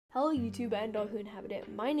Hello YouTube and all who inhabit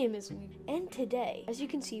it, my name is Luke, and today, as you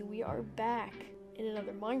can see, we are back in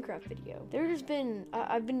another Minecraft video. There's been,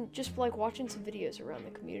 I've been just like watching some videos around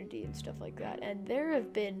the community and stuff like that, and there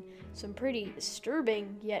have been some pretty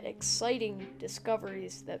disturbing yet exciting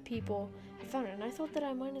discoveries that people have found, and I thought that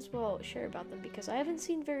I might as well share about them because I haven't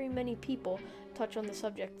seen very many people touch on the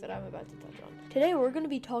subject that I'm about to touch on. Today we're going to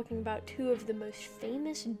be talking about two of the most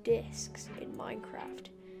famous discs in Minecraft.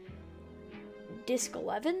 Disk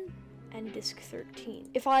 11 and Disk 13.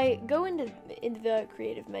 If I go into the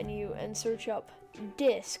creative menu and search up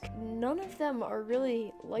disk, none of them are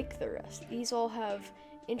really like the rest. These all have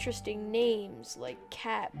interesting names like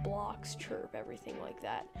cat, blocks, chirp, everything like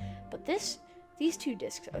that. But these two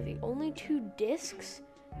discs are the only two discs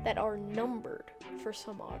that are numbered for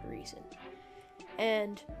some odd reason.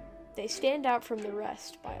 And they stand out from the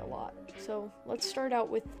rest by a lot. So let's start out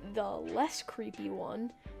with the less creepy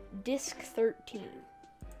one, Disk 13.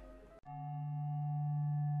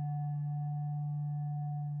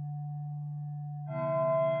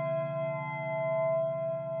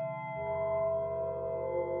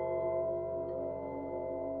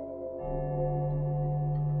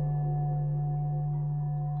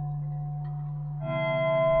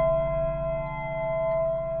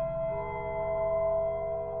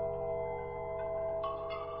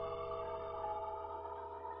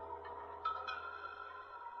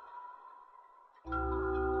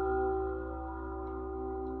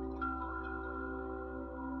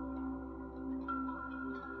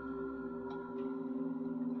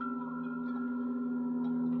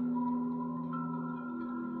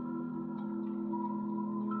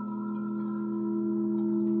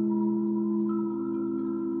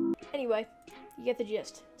 Anyway, you get the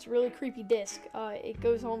gist. It's a really creepy disc. It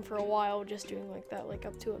goes on for a while, just doing like that, like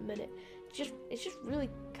up to a minute. It's just really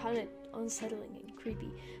kind of unsettling and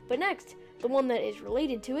creepy. But next, the one that is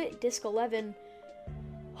related to it, Disk 11.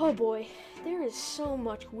 Oh boy, there is so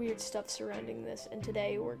much weird stuff surrounding this, and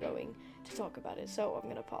today we're going to talk about it. So I'm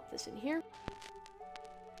gonna pop this in here.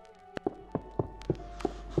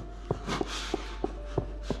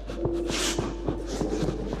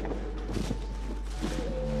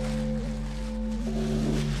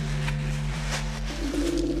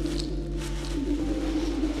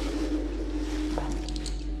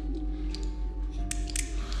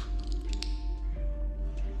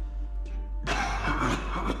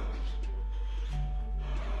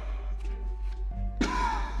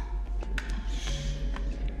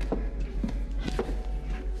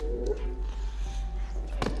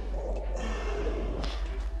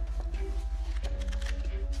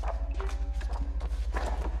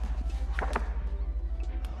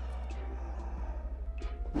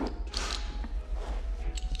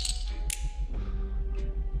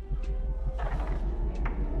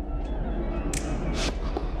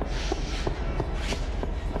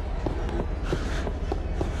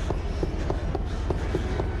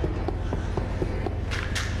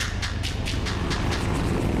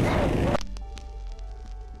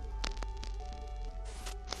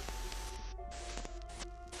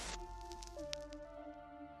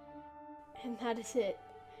 And that is it.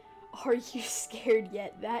 Are you scared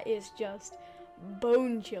yet? That is just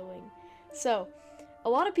bone chilling. So, a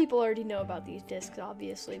lot of people already know about these discs,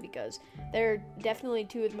 obviously, because they're definitely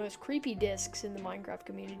two of the most creepy discs in the Minecraft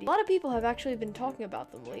community. A lot of people have actually been talking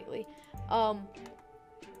about them lately.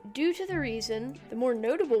 Due to the reason, the more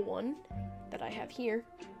notable one that I have here,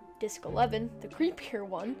 Disk 11, the creepier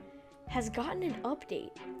one, has gotten an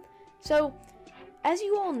update. So, as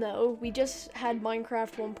you all know, we just had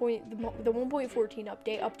Minecraft the 1.14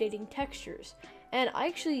 update updating textures, and I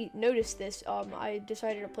actually noticed this. I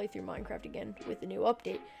decided to play through Minecraft again with the new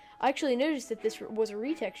update. I actually noticed that this was a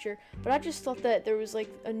retexture, but I just thought that there was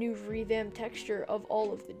like a new revamped texture of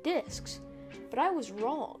all of the discs. But I was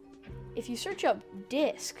wrong. If you search up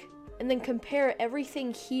disk and then compare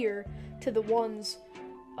everything here to the ones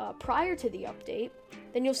prior to the update,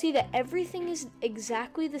 then you'll see that everything is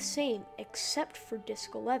exactly the same except for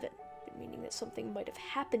Disk 11, meaning that something might have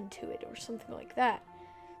happened to it or something like that.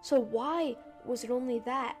 So why was it only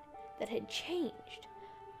that had changed?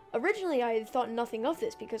 Originally, I had thought nothing of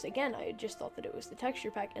this because, again, I had just thought that it was the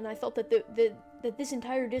texture pack, and I thought that that this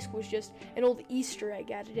entire disc was just an old Easter egg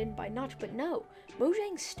added in by Notch, but no,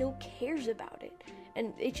 Mojang still cares about it,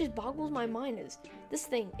 and it just boggles my mind as this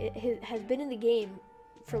thing has been in the game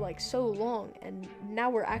for like so long, and now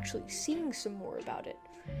we're actually seeing some more about it.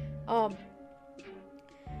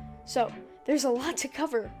 So there's a lot to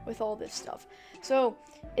cover with all this stuff. So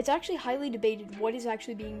it's actually highly debated what is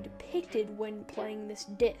actually being depicted when playing this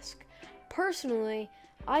disc. Personally,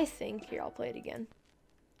 I think, here, I'll play it again.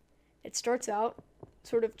 It starts out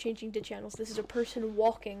sort of changing to channels. This is a person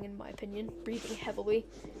walking, in my opinion, breathing heavily,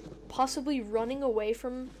 possibly running away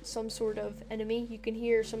from some sort of enemy. You can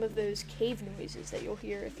hear some of those cave noises that you'll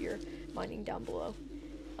hear if you're mining down below.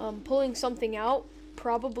 Pulling something out,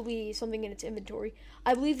 probably something in its inventory.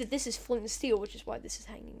 I believe that this is flint and steel, which is why this is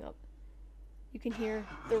hanging up. You can hear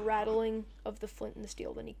the rattling of the flint and the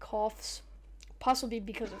steel. Then he coughs, possibly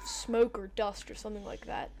because of smoke or dust or something like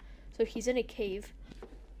that. So he's in a cave.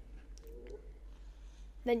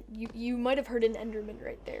 Then you might have heard an Enderman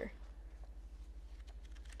right there.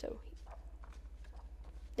 So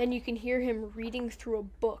then you can hear him reading through a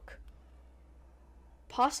book.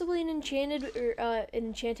 Possibly an enchanted or an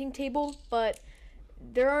enchanting table, but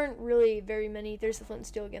there aren't really very many. There's the flint and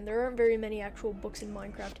steel again. There aren't very many actual books in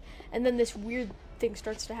Minecraft. And then this weird thing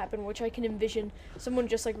starts to happen, which I can envision someone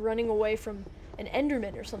just like running away from an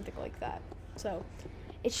Enderman or something like that. So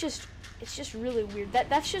it's just really weird.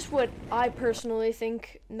 That's just what I personally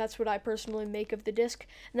think, and that's what I personally make of the disc.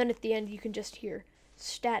 And then at the end you can just hear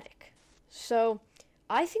static. So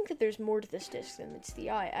I think that there's more to this disc than meets the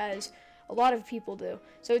eye, as a lot of people do.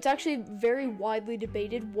 So it's actually very widely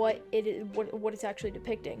debated what it's actually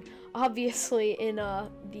depicting. Obviously, in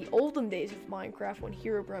the olden days of Minecraft, when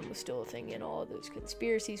Herobrine was still a thing and all of those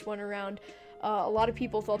conspiracies went around, a lot of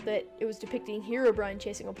people thought that it was depicting Herobrine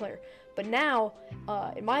chasing a player. But now,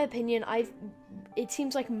 in my opinion, it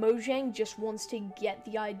seems like Mojang just wants to get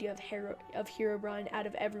the idea of Herobrine out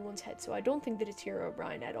of everyone's head. So I don't think that it's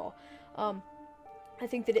Herobrine at all. I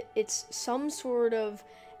think that it's some sort of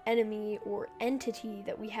enemy or entity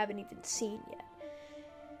that we haven't even seen yet.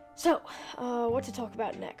 So, what to talk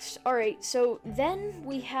about next? Alright, so then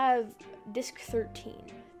we have Disc 13.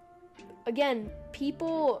 Again,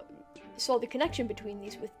 people saw the connection between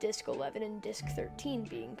these with Disc 11 and Disc 13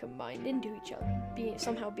 being combined into each other,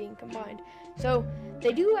 somehow being combined. So,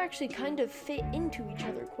 they do actually kind of fit into each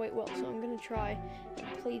other quite well, so I'm going to try and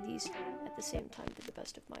play these at the same time to the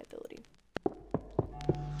best of my ability.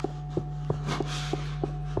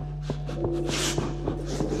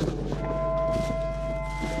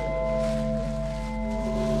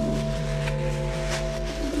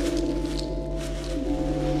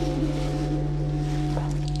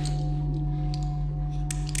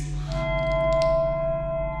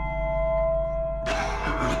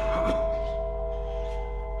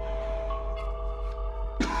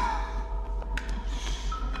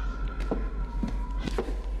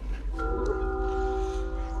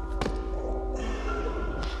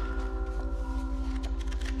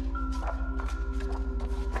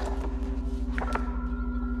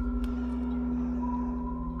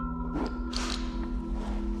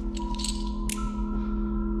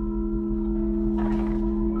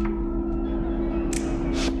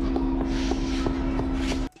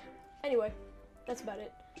 That's about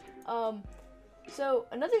it. So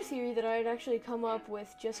another theory that I had actually come up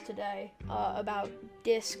with just today about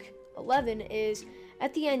Disc 11 is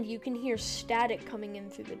at the end you can hear static coming in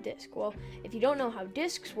through the disc. Well, if you don't know how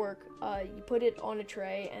discs work, you put it on a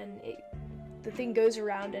tray and the thing goes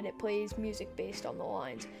around and it plays music based on the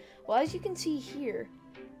lines. Well, as you can see here,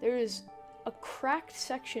 there is a cracked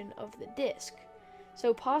section of the disc.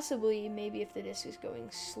 So possibly, maybe if the disc is going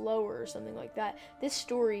slower or something like that, this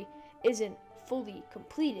story isn't fully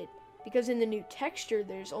completed, because in the new texture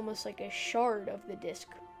there's almost like a shard of the disc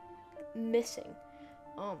missing.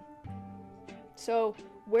 So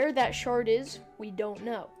where that shard is, we don't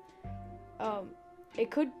know.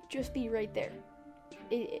 It could just be right there.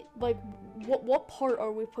 Like what part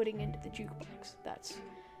are we putting into the jukebox?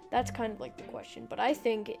 That's kind of like the question. But I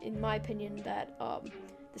think, in my opinion, that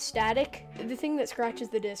the static, the thing that scratches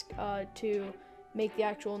the disc to make the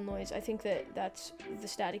actual noise, I think that's the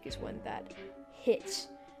static is when that hits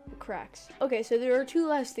the cracks. Okay, so there are two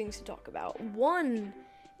last things to talk about. One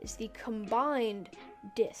is the combined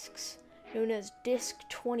discs, known as Disc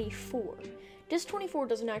 24. Disc 24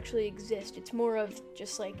 doesn't actually exist. It's more of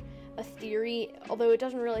just like a theory, although it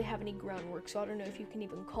doesn't really have any groundwork, so I don't know if you can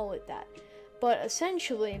even call it that. But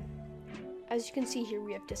essentially, as you can see here,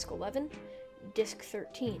 we have Disc 11, Disc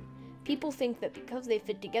 13. People think that because they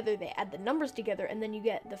fit together, they add the numbers together, and then you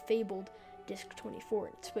get the fabled Disc 24,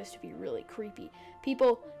 and it's supposed to be really creepy.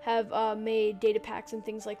 People have made data packs and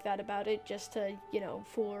things like that about it, just to,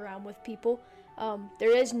 fool around with people.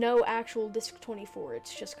 There is no actual Disc 24,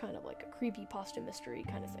 it's just kind of like a creepypasta mystery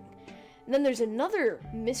kind of thing. And then there's another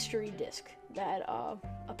mystery disc that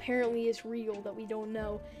apparently is real that we don't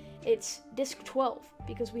know. It's Disc 12,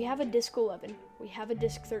 because we have a Disc 11, we have a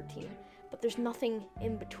Disc 13, but there's nothing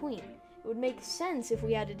in between. It would make sense if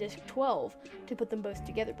we had a Disc 12 to put them both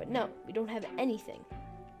together, but no, we don't have anything.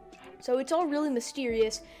 So it's all really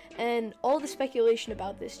mysterious, and all the speculation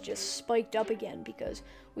about this just spiked up again because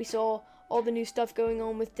we saw all the new stuff going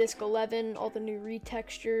on with Disc 11, all the new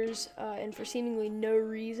retextures, and for seemingly no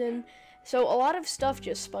reason. So a lot of stuff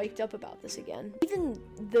just spiked up about this again. Even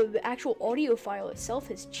the actual audio file itself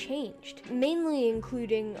has changed, mainly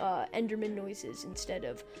including Enderman noises instead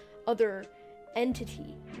of other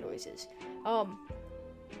entity noises.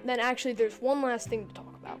 Then actually there's one last thing to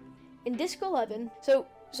talk about. In Disc 11, so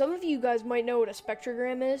some of you guys might know what a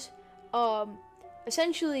spectrogram is.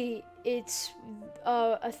 Essentially, it's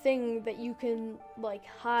a thing that you can like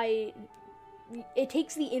hide. It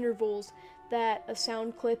takes the intervals that a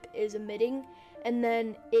sound clip is emitting, and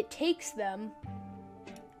then it takes them,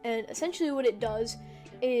 and essentially what it does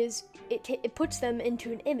is it puts them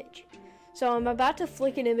into an image. So I'm about to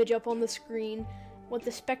flick an image up on the screen, what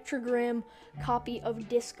the spectrogram copy of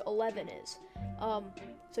Disc 11 is.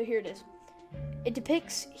 So here it is. It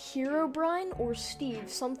depicts Herobrine or Steve,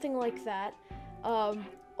 something like that,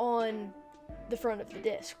 on the front of the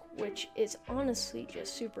disc, which is honestly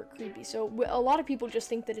just super creepy. So a lot of people just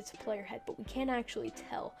think that it's a player head, but we can't actually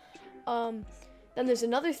tell. Then there's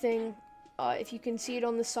another thing. If you can see it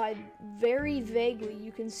on the side very vaguely,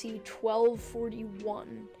 you can see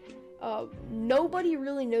 1241. Nobody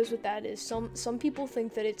really knows what that is. Some people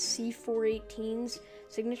think that it's C418's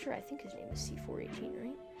signature. I think his name is C418,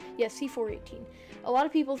 right? Yeah, C418. A lot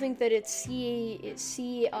of people think that it's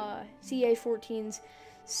CA14's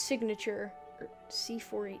signature, or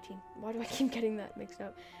C418. Why do I keep getting that mixed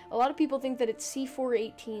up? A lot of people think that it's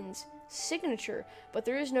C418's signature, but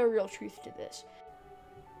there is no real truth to this.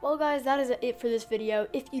 Well guys, that is it for this video.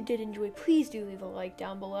 If you did enjoy, please do leave a like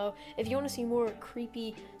down below. If you want to see more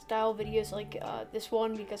creepy style videos like this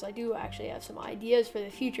one, because I do actually have some ideas for the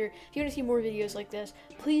future. If you want to see more videos like this,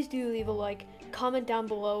 please do leave a like, comment down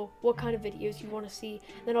below what kind of videos you want to see,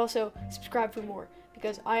 and then also subscribe for more,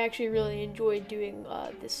 because I actually really enjoyed doing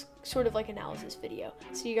this sort of like analysis video.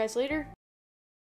 See you guys later.